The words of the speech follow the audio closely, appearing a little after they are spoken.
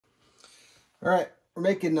All right, we're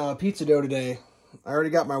making pizza dough today. I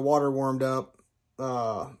already got my water warmed up.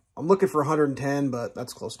 I'm looking for 110, but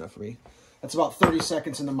that's close enough for me. That's about 30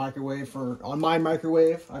 seconds in the microwave on my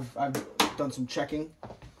microwave. I've done some checking.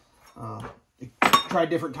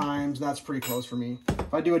 Tried different times, and that's pretty close for me.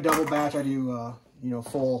 If I do a double batch, I do a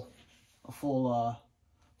full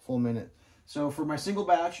minute. So for my single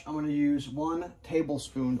batch, I'm going to use 1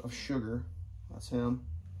 tablespoon of sugar. That's him.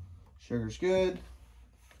 Sugar's good.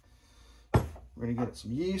 We're going to get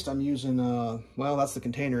some yeast. I'm using, well, that's the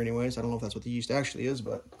container anyways. I don't know if that's what the yeast actually is,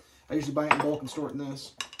 but I usually buy it in bulk and store it in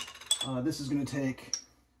this. This is going to take,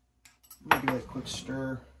 I'm going to give it a quick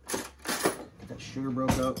stir. Get that sugar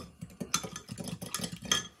broke up.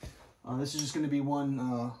 This is just going to be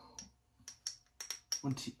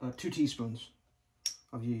 2 teaspoons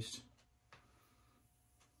of yeast.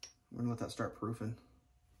 We're going to let that start proofing.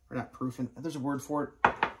 Or not proofing. There's a word for it.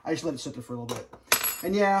 I just let it sit there for a little bit.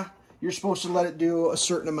 And yeah, you're supposed to let it do a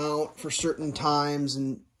certain amount for certain times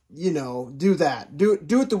and, you know, do that. Do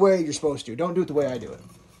it the way you're supposed to. Don't do it the way I do it.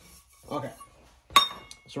 Okay.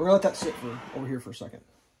 So we're going to let that sit over here for a second.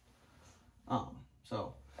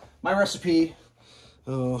 So my recipe,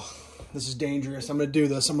 oh, this is dangerous. I'm going to do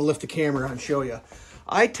this. I'm going to lift the camera and show you.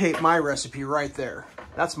 I tape my recipe right there.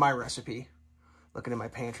 That's my recipe. Looking in my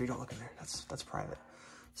pantry. Don't look in there. That's private.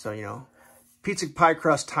 So, you know, pizza pie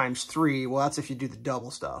crust times 3. Well, that's if you do the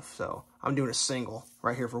double stuff. So I'm doing a single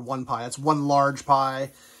right here for 1 pie. That's 1 large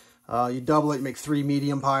pie. You double it, you make 3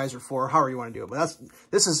 medium pies or 4, however you want to do it. But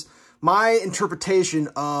this is my interpretation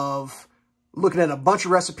of looking at a bunch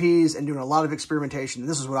of recipes and doing a lot of experimentation.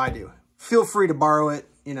 This is what I do. Feel free to borrow it.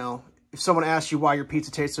 You know, if someone asks you why your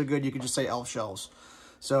pizza tastes so good, you can just say elf shells.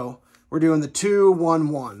 So we're doing the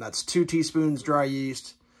 2-1-1. That's 2 teaspoons dry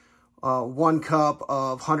yeast, 1 cup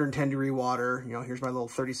of 110-degree water. You know, here's my little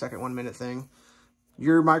 30-second, 1-minute thing.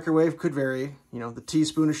 Your microwave could vary. You know, the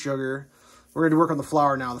teaspoon of sugar. We're going to work on the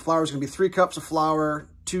flour now. The flour is going to be 3 cups of flour,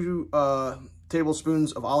 2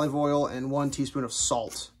 tablespoons of olive oil, and 1 teaspoon of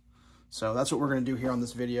salt. So that's what we're going to do here on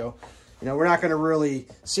this video. You know, we're not going to really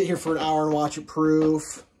sit here for an hour and watch it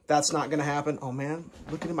proof. That's not going to happen. Oh, man,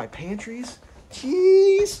 looking in my pantries.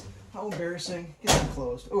 Jeez. How embarrassing. Get them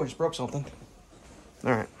closed. Oh, I just broke something.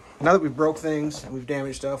 All right. Now that we've broke things and we've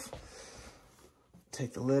damaged stuff,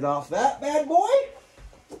 take the lid off that bad boy.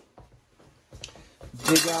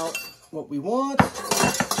 Dig out what we want.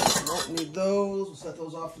 We don't need those. We'll set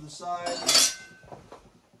those off to the side.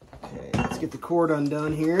 Okay, let's get the cord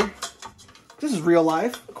undone here. This is real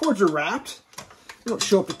life. Cords are wrapped. You don't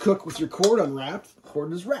show up to cook with your cord unwrapped. The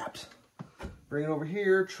cord is wrapped. Bring it over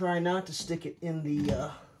here. Try not to stick it in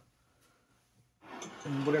the,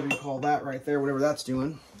 in whatever you call that right there, whatever that's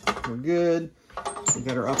doing. We're good. We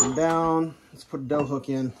got her up and down. Let's put a dough hook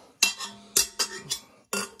in.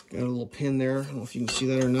 Got a little pin there. I don't know if you can see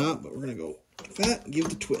that or not, but we're going to go like that and give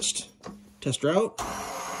it a twist. Test her out.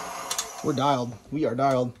 We're dialed. We are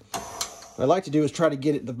dialed. What I like to do is try to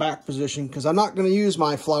get it in the back position because I'm not going to use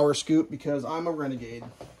my flour scoop because I'm a renegade.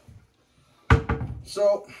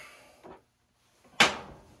 So,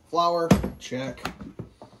 flour, check.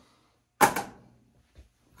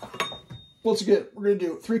 Once again, we're going to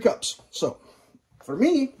do 3 cups. So, for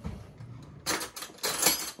me, I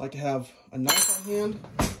like to have a knife on hand.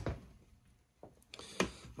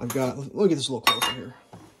 I've got, let me get this a little closer here.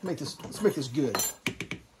 Let's make this good.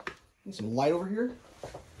 Need some light over here.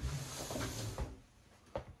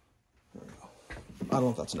 There we go. I don't know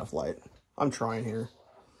if that's enough light. I'm trying here.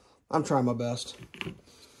 I'm trying my best. I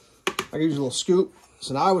can use a little scoop.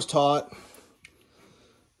 So now I was taught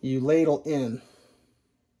you ladle in.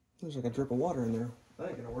 There's like a drip of water in there. That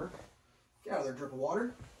ain't gonna work. Get out of there, drip of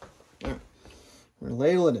water. All right. We're gonna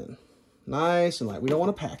ladle it in. Nice and light. We don't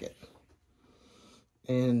want to pack it.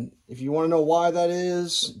 And if you want to know why that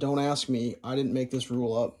is, don't ask me. I didn't make this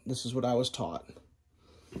rule up. This is what I was taught.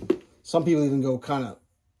 Some people even go kind of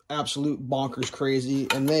absolute bonkers crazy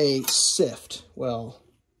and they sift. Well,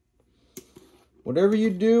 whatever you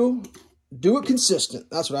do, do it consistent.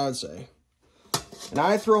 That's what I would say. And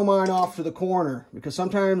I throw mine off to the corner because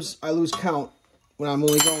sometimes I lose count when I'm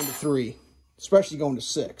only going to 3, especially going to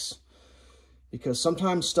 6. Because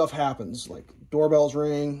sometimes stuff happens, like doorbells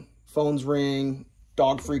ring, phones ring,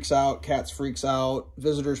 dog freaks out, cats freaks out,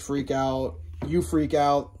 visitors freak out, you freak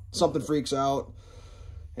out, something freaks out,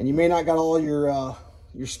 and you may not got all your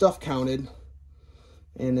stuff counted.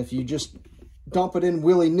 And if you just dump it in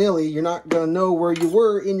willy-nilly, you're not going to know where you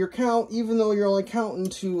were in your count, even though you're only counting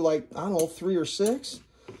to, like, I don't know, 3 or 6.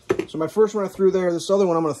 So my first one I threw there, this other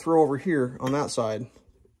one I'm going to throw over here on that side.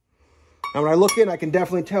 Now when I look in, I can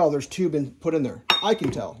definitely tell there's 2 been put in there. I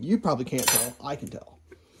can tell. You probably can't tell. I can tell.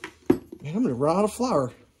 Man, I'm gonna run out of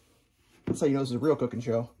flour. That's how you know this is a real cooking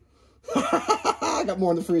show. I got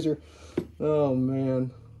more in the freezer. Oh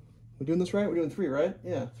man. We doing this right? We're doing 3, right?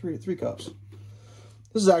 Yeah, three cups.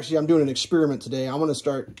 This is actually, I'm doing an experiment today. I'm gonna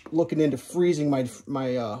start looking into freezing my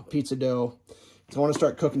pizza dough. So I want to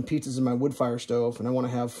start cooking pizzas in my wood fire stove, and I want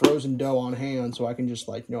to have frozen dough on hand so I can just,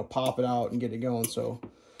 like, you know, pop it out and get it going. So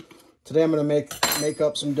today I'm gonna make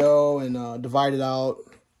up some dough and divide it out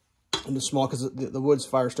into small, because the wood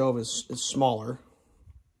fire stove is smaller.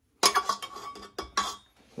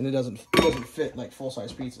 And it doesn't fit like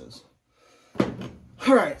full-size pizzas.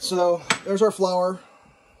 All right, so there's our flour.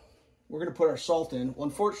 We're gonna put our salt in. Well,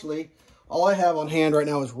 unfortunately, all I have on hand right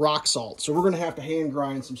now is rock salt. So we're gonna have to hand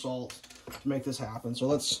grind some salt to make this happen. So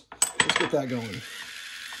let's get that going.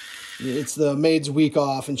 It's the maid's week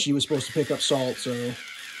off, and she was supposed to pick up salt. So,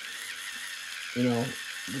 you know,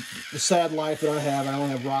 the sad life that I have, I don't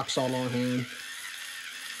have rock salt on hand.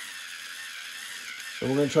 So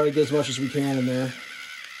we're gonna try to get as much as we can in there.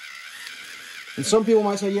 And some people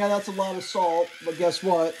might say, yeah, that's a lot of salt, but guess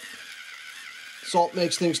what? Salt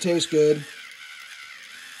makes things taste good.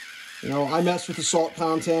 You know, I messed with the salt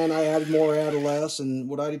content. I added more, added less, and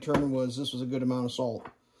what I determined was this was a good amount of salt.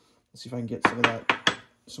 Let's see if I can get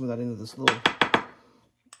some of that into this little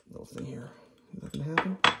thing here. Is that gonna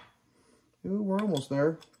happen? Ooh, we're almost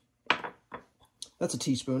there. That's a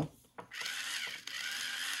teaspoon.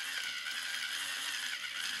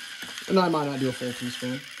 And I might not do a full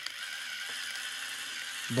teaspoon.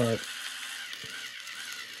 But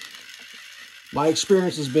my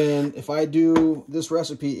experience has been, if I do this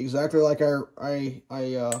recipe exactly like I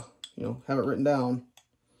you know, have it written down.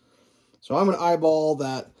 So I'm going to eyeball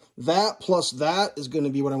that plus that is going to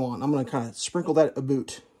be what I want. I'm going to kind of sprinkle that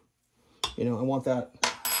about. You know, I want that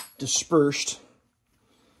dispersed,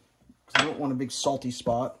 because I don't want a big salty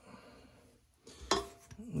spot.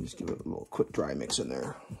 Let me just give it a little quick dry mix in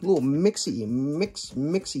there. A little mix.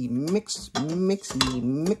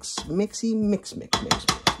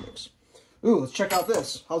 Ooh, let's check out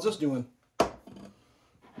this. How's this doing?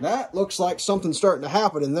 That looks like something's starting to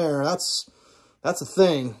happen in there. That's a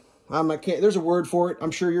thing. There's a word for it.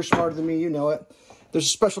 I'm sure you're smarter than me. You know it. There's a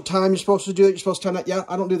special time you're supposed to do it. You're supposed to time that. Yeah,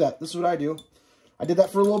 I don't do that. This is what I do. I did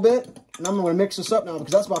that for a little bit, and I'm going to mix this up now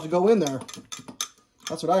because that's about to go in there.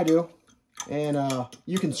 That's what I do. And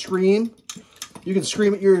you can scream. You can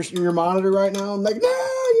scream at your monitor right now. I'm like, no,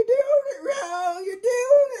 you're doing it wrong. You're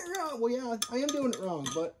doing it wrong. Well, yeah, I am doing it wrong,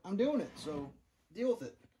 but I'm doing it. So deal with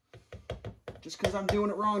it. Just because I'm doing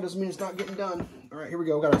it wrong doesn't mean it's not getting done. All right, here we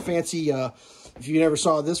go. We got our fancy, if you never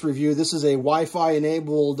saw this review, this is a Wi-Fi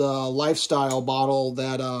enabled lifestyle bottle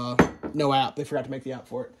that, no app. They forgot to make the app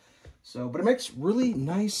for it. So, but it makes really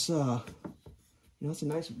nice, you know, it's a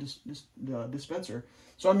nice dispenser.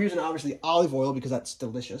 So I'm using, obviously, olive oil because that's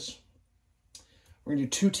delicious. We're going to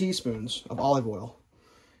do 2 teaspoons of olive oil.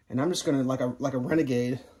 And I'm just going to, like a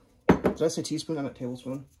renegade. Did I say teaspoon? I meant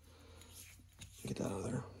tablespoon. Get that out of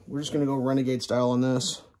there. We're just going to go renegade style on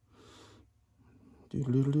this.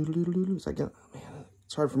 It's like, man,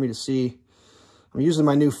 it's hard for me to see. I'm using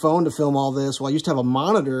my new phone to film all this. Well, I used to have a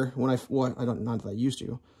monitor when not that I used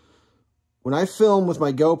to. When I film with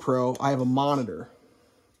my GoPro, I have a monitor.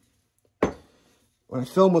 When I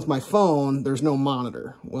film with my phone, there's no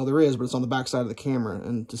monitor. Well, there is, but it's on the back side of the camera.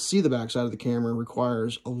 And to see the back side of the camera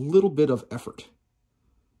requires a little bit of effort.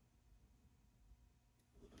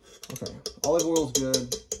 Okay, olive oil's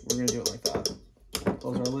good. We're going to do it like that.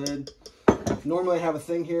 Close our lid. Normally I have a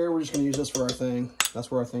thing here. We're just going to use this for our thing. That's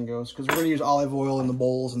where our thing goes. Because we're going to use olive oil in the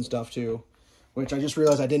bowls and stuff too. Which I just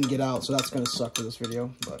realized I didn't get out, so that's going to suck for this video.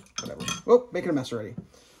 But whatever. Oh, making a mess already.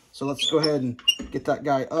 So let's go ahead and get that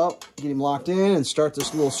guy up, get him locked in, and start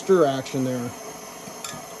this little stir action there.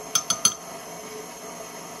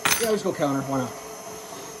 Yeah, let's go counter. Why not?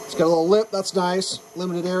 It's got a little lip. That's nice.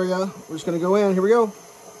 Limited area. We're just going to go in. Here we go.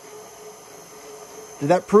 Did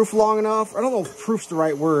that proof long enough? I don't know if proof's the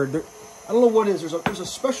right word. I don't know what it is. There's a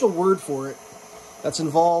special word for it that's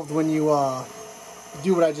involved when you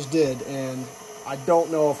do what I just did, and I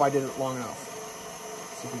don't know if I did it long enough.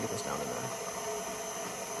 Let's see if we can get this down in there.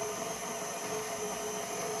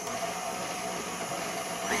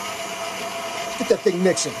 Get that thing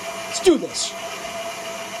mixing. Let's do this.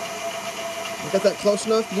 You got that close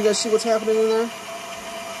enough? Can you guys see what's happening in there?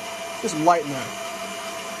 Just light in there.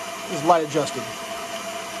 Just light adjusted.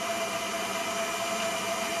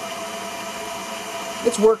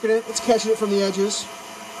 It's working it. It's catching it from the edges.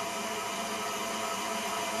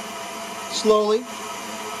 Slowly.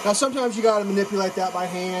 Now sometimes you got to manipulate that by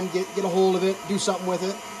hand, get a hold of it, do something with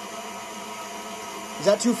it. Is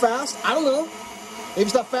that too fast? I don't know. Maybe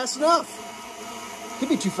it's not fast enough. Could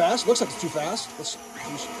be too fast. Looks like it's too fast. Let's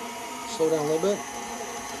slow down a little bit.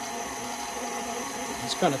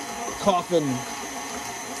 It's kind of coughing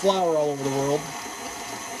flour all over the world.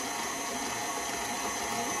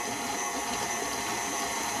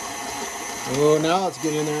 Oh, now it's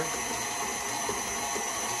getting in there.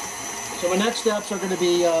 So my next steps are going to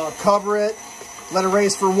be cover it, let it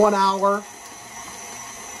raise for 1 hour,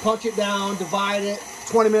 punch it down, divide it.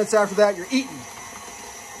 20 minutes after that, you're eating.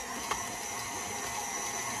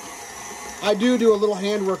 I do a little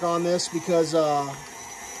handwork on this because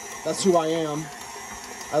that's who I am.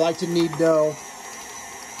 I like to knead dough.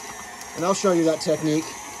 And I'll show you that technique.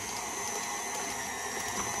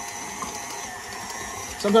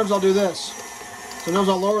 Sometimes I'll do this. Sometimes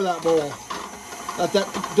I'll lower that bowl. Let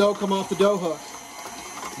that dough come off the dough hook.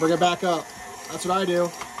 Bring it back up. That's what I do.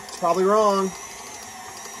 It's probably wrong.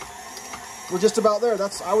 We're just about there.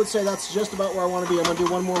 I would say that's just about where I want to be. I'm going to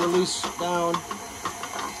do one more release down.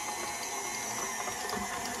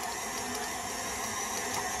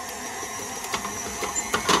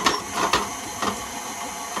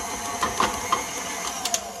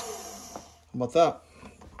 How about that?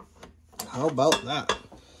 How about that?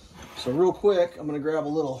 So real quick, I'm going to grab a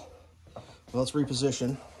little, well, let's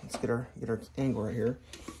reposition. Let's get our angle right here.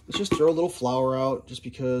 Let's just throw a little flour out just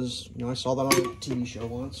because, you know, I saw that on a TV show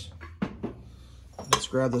once. Let's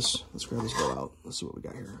grab this dough out. Let's see what we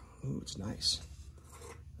got here. Ooh, it's nice.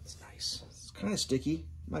 It's nice. It's kind of sticky.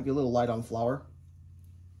 Might be a little light on flour.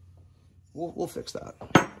 We'll fix that.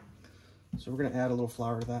 So we're going to add a little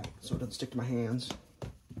flour to that so it doesn't stick to my hands.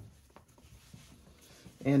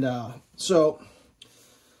 And so,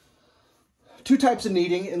 two types of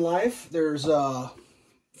kneading in life. There's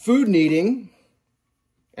food kneading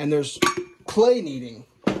and there's clay kneading.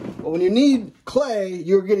 But when you knead clay,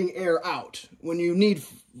 you're getting air out. When you knead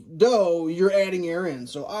dough, you're adding air in.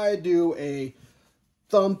 So I do a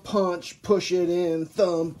thumb punch, push it in,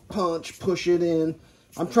 thumb punch, push it in.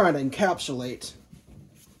 I'm trying to encapsulate.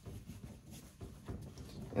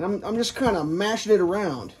 And I'm just kind of mashing it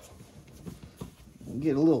around.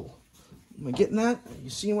 Get a little, am I getting that? You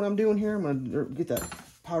seeing what I'm doing here? I'm gonna get that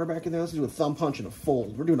powder back in there. Let's do a thumb punch and a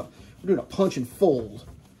fold. We're doing a punch and fold.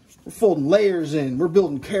 We're folding layers in. We're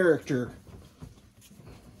building character.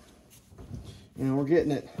 You know, we're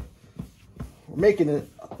getting it. We're making it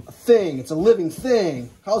a thing. It's a living thing.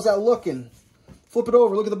 How's that looking? Flip it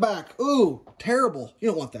over. Look at the back. Ooh, terrible. You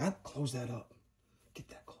don't want that. Close that up. Get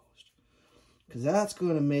that closed. Because that's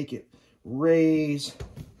going to make it raise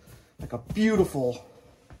like a beautiful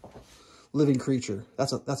living creature.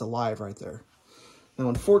 That's alive right there. Now,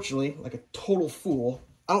 unfortunately, like a total fool,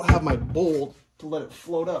 I don't have my bowl to let it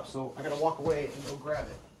float up, so I gotta walk away and go grab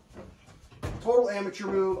it. Total amateur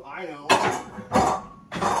move, I know.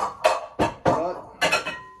 But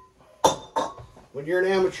when you're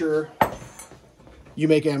an amateur, you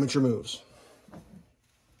make amateur moves.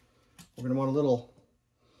 We're gonna want a little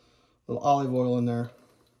olive oil in there.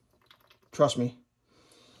 Trust me,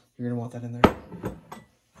 you're gonna want that in there.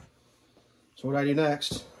 So what I do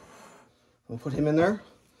next, I'm gonna put him in there.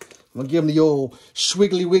 I'm gonna give him the old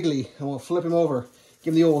swiggly wiggly. I'm gonna flip him over.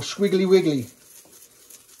 Give him the old swiggly wiggly.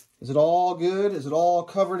 Is it all good? Is it all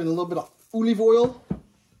covered in a little bit of olive oil?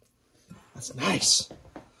 That's nice.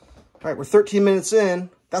 All right, we're 13 minutes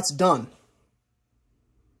in. That's done.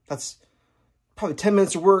 That's probably 10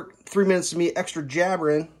 minutes of work, 3 minutes of me extra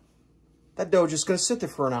jabbering. That dough is just gonna sit there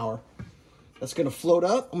for an hour. That's gonna float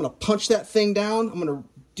up. I'm gonna punch that thing down. I'm gonna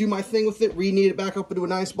do my thing with it, re-knead it back up into a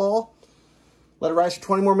nice ball. Let it rise for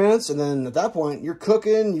 20 more minutes, and then at that point, you're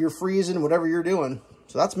cooking, you're freezing, whatever you're doing.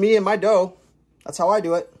 So that's me and my dough. That's how I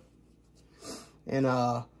do it. And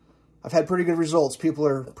I've had pretty good results. People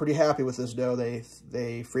are pretty happy with this dough.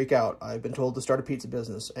 They freak out. I've been told to start a pizza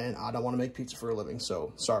business, and I don't want to make pizza for a living,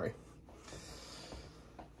 so sorry.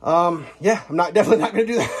 Yeah, I'm definitely not going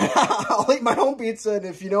to do that. I'll eat my own pizza, and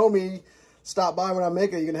if you know me, stop by when I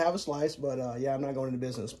make it. You can have a slice, but yeah, I'm not going into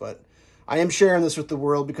business, but I am sharing this with the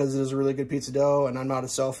world because it is a really good pizza dough, and I'm not a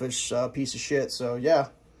selfish piece of shit. So yeah,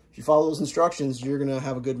 if you follow those instructions, you're going to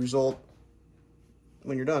have a good result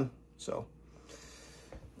when you're done. So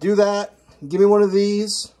do that. Give me one of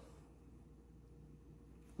these.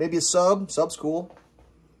 Maybe a sub. Sub's cool.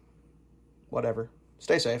 Whatever.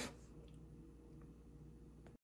 Stay safe.